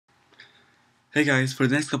Hey guys, for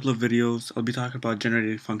the next couple of videos, I'll be talking about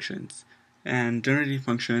generating functions. And generating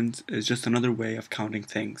functions is just another way of counting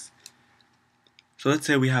things. So let's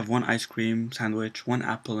say we have one ice cream sandwich, one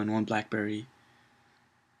apple, and one blackberry.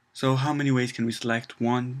 So how many ways can we select?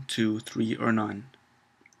 1, 2, 3, or none?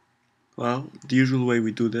 Well, the usual way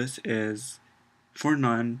we do this is for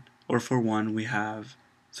none or for 1 we have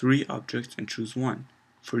 3 objects and choose 1.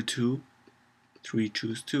 For 2, 3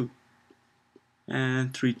 choose 2.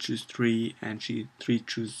 And 3 choose 3 and 3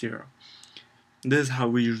 choose 0. This is how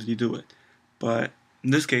we usually do it, but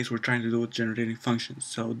in this case we're trying to do it with generating functions,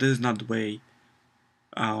 so this is not the way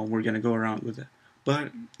we're going to go around with it.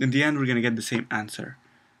 But in the end we're going to get the same answer.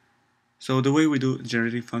 So the way we do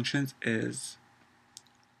generating functions is,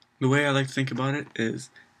 the way I like to think about it is,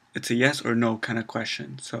 it's a yes or no kind of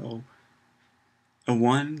question. So a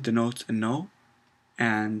 1 denotes a no,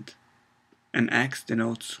 and an x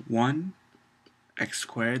denotes 1, x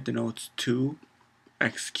squared denotes 2,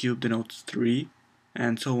 x cubed denotes 3,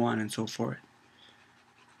 and so on and so forth.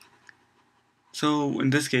 So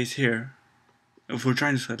in this case here, if we're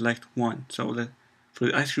trying to select 1, so that for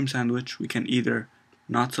the ice cream sandwich we can either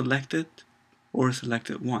not select it or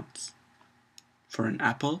select it once. For an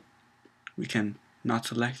apple we can not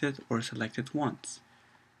select it or select it once.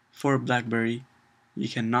 For a blackberry you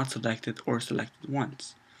can not select it or select it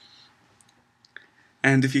once.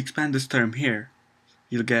 And if you expand this term here,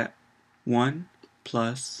 you'll get 1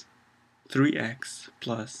 plus 3x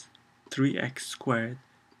plus 3x squared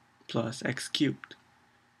plus x cubed.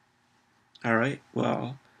 Alright,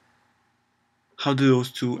 well, how do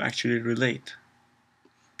those two actually relate?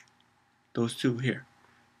 Those two here.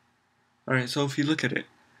 Alright, so if you look at it,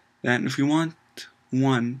 then if we want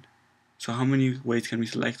 1, so how many ways can we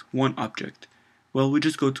select one object? Well, we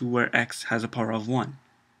just go to where x has a power of 1.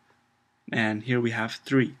 And here we have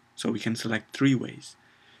 3, so we can select 3 ways.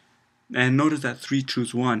 And notice that 3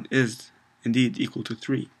 choose 1 is indeed equal to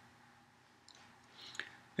 3.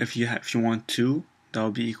 If you want 2, that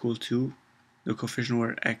will be equal to the coefficient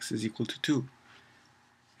where x is equal to 2.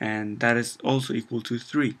 And that is also equal to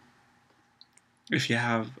 3. If you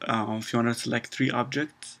want to select 3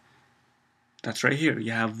 objects, that's right here.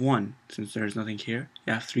 You have 1, since there's nothing here.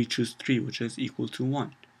 You have 3 choose 3, which is equal to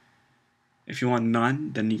 1. If you want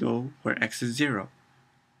none, then you go where x is 0.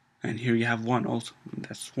 And here you have 1 also, and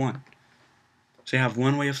that's 1. So you have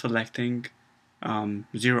one way of selecting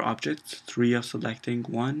 0 objects, 3 of selecting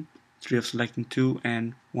 1, 3 of selecting 2,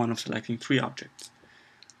 and 1 of selecting 3 objects.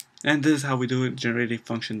 And this is how we do it generating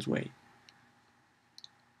functions way.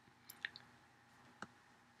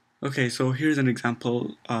 Okay, so here's an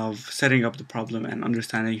example of setting up the problem and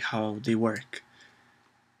understanding how they work.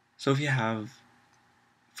 So if you have,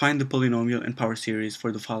 find the polynomial in power series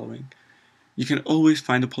for the following. You can always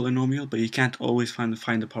find the polynomial, but you can't always find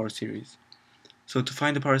the power series. So to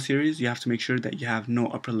find the power series, you have to make sure that you have no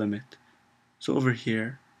upper limit. So over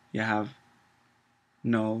here, you have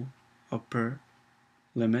no upper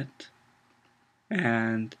limit,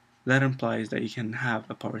 and that implies that you can have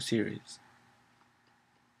a power series.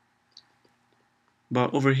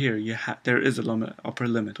 But over here, there is a upper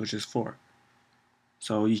limit, which is 4.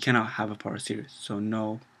 So you cannot have a power series. So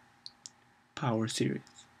no power series.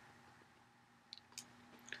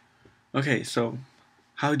 Okay, so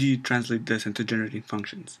how do you translate this into generating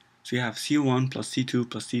functions? So you have C1 plus C2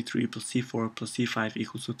 plus C3 plus C4 plus C5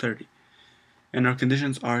 equals to 30. And our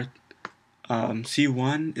conditions are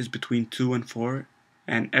C1 is between 2 and 4,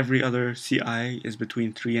 and every other CI is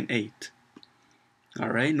between 3 and 8.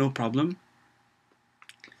 Alright, no problem.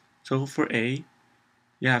 So for A,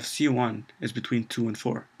 you have C1 is between 2 and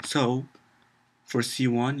 4. So for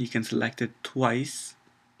C1, you can select it twice,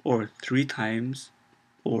 or 3 times,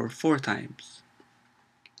 or 4 times.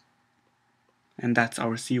 And that's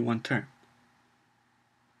our C1 term.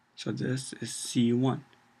 So this is C1.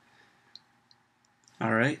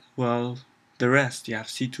 Alright, well, the rest, you have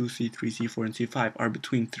C2, C3, C4, and C5 are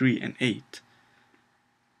between 3 and 8.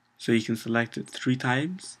 So you can select it 3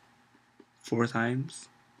 times, 4 times,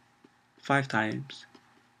 5 times,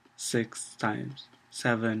 6 times,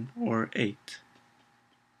 7, or 8.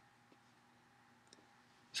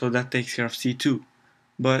 So that takes care of C2.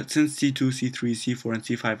 But since C2, C3, C4, and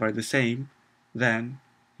C5 are the same, then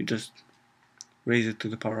you just raise it to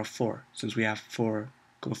the power of 4, since we have 4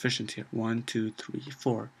 coefficients here. 1, 2, 3,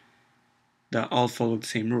 4. That all follow the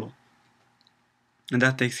same rule. And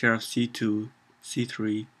that takes care of C2,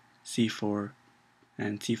 C3, C4,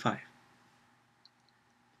 and C5.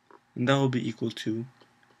 And that will be equal to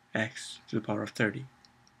x to the power of 30.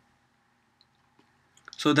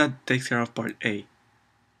 So that takes care of part A.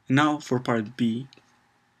 Now for part B,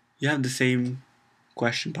 you have the same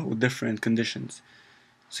question but with different conditions.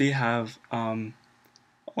 So you have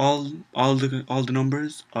all the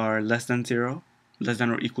numbers are less than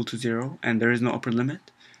or equal to 0, and there is no upper limit.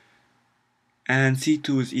 And C2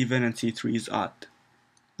 is even and C3 is odd.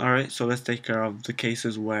 Alright, so let's take care of the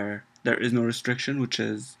cases where there is no restriction, which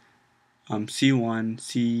is C1,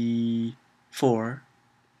 C4,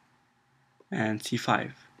 and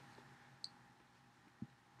C5.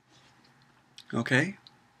 Okay,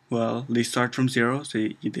 well, they start from 0, so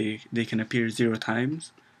they can appear 0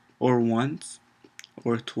 times, or once,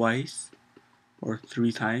 or twice, or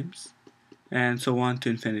 3 times, and so on to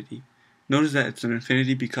infinity. Notice that it's an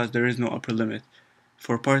infinity because there is no upper limit.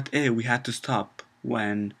 For part A, we had to stop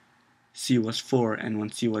when C was 4 and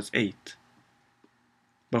when C was 8.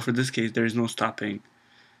 But for this case, there is no stopping.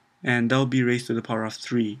 And that will be raised to the power of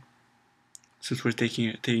 3, since we're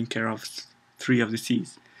taking care of 3 of the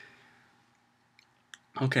C's.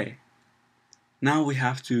 Okay, now we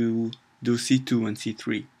have to do C2 and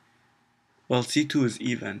C3. Well, C2 is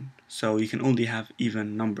even, so you can only have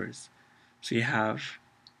even numbers. So you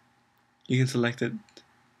can select it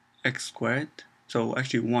x squared, so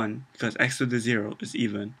actually 1, because x to the 0 is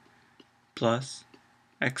even, plus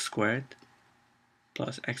x squared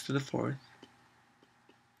plus x to the 4th.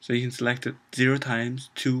 So you can select it 0 times,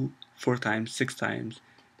 2, 4 times, 6 times,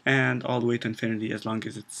 and all the way to infinity as long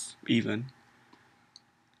as it's even.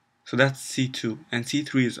 So that's C2, and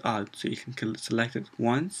C3 is odd, so you can select it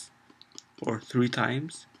once, or 3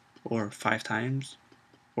 times, or 5 times,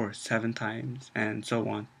 or 7 times, and so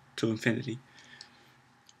on to infinity.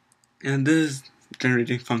 And this is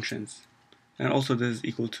generating functions, and also this is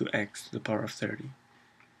equal to x to the power of 30.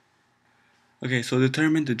 Okay, so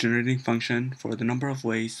determine the generating function for the number of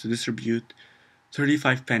ways to distribute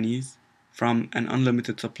 35 pennies from an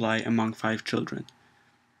unlimited supply among 5 children.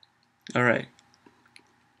 Alright,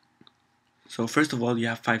 so first of all you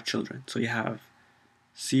have 5 children, so you have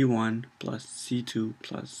C1 plus C2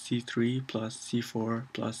 plus C3 plus C4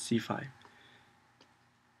 plus C5.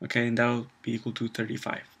 Okay, and that will be equal to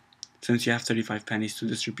 35, since you have 35 pennies to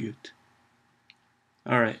distribute.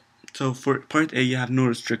 Alright, so for part A you have no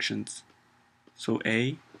restrictions. So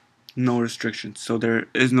A, no restrictions. So there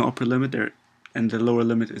is no upper limit there, and the lower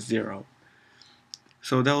limit is 0.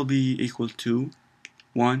 So that will be equal to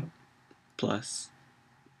 1 plus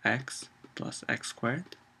x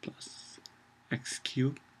squared plus x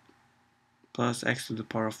cubed plus x to the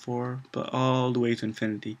power of 4, but all the way to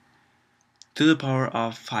infinity, to the power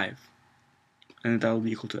of 5. And that will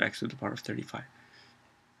be equal to x to the power of 35.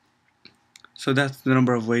 So that's the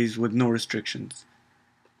number of ways with no restrictions.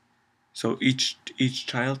 So each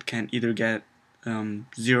child can either get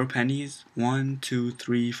 0 pennies, 1, 2,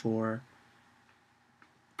 3, 4,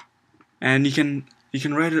 and you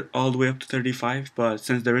can write it all the way up to 35. But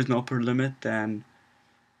since there is no upper limit, then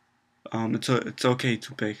it's okay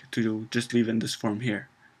to just leave in this form here.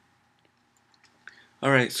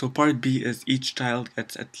 Alright, so part B is each child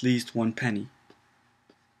gets at least 1 penny.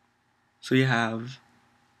 So you have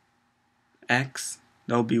x,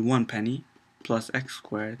 that will be 1 penny, plus x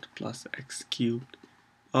squared plus x cubed,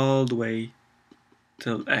 all the way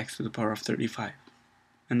till x to the power of 35,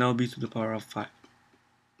 and that will be to the power of 5.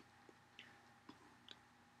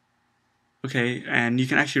 Okay, and you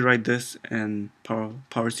can actually write this in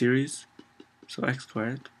power series, so x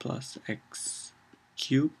squared plus x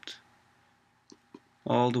cubed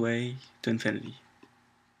all the way to infinity.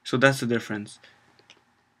 So that's the difference.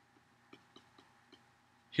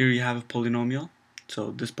 Here you have a polynomial,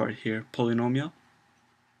 so this part here, polynomial,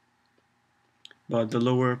 but the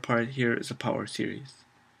lower part here is a power series,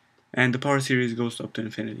 and the power series goes up to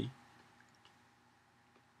infinity.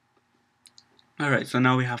 Alright, so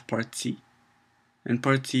now we have part C, and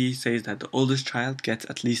part C says that the oldest child gets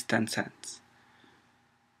at least 10 cents.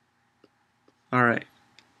 Alright,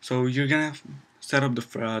 so you're gonna set up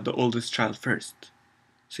the oldest child first.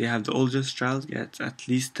 So you have the oldest child gets at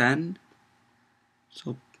least 10,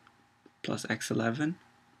 so plus x11,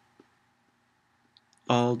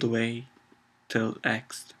 all the way till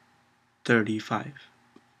x35,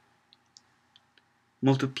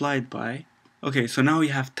 multiplied by, okay, so now we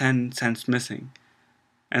have 10 cents missing,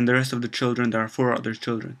 and the rest of the children, there are 4 other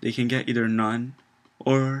children, they can get either none,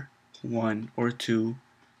 or 1, or 2,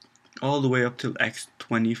 all the way up till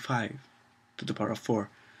x25 to the power of 4.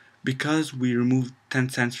 Because we removed 10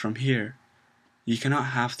 cents from here, you cannot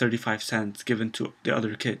have 35 cents given to the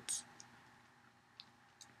other kids.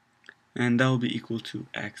 And that will be equal to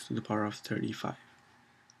x to the power of 35.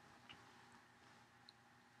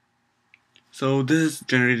 So this is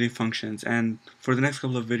generating functions, and for the next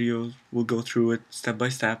couple of videos we'll go through it step by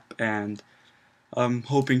step, and I'm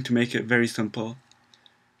hoping to make it very simple.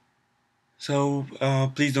 So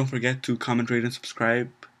please don't forget to comment, rate, and subscribe.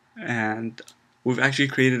 And we've actually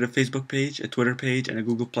created a Facebook page, a Twitter page, and a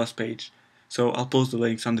Google Plus page. So I'll post the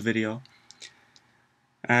links on the video.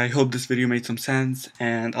 I hope this video made some sense,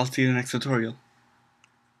 and I'll see you in the next tutorial.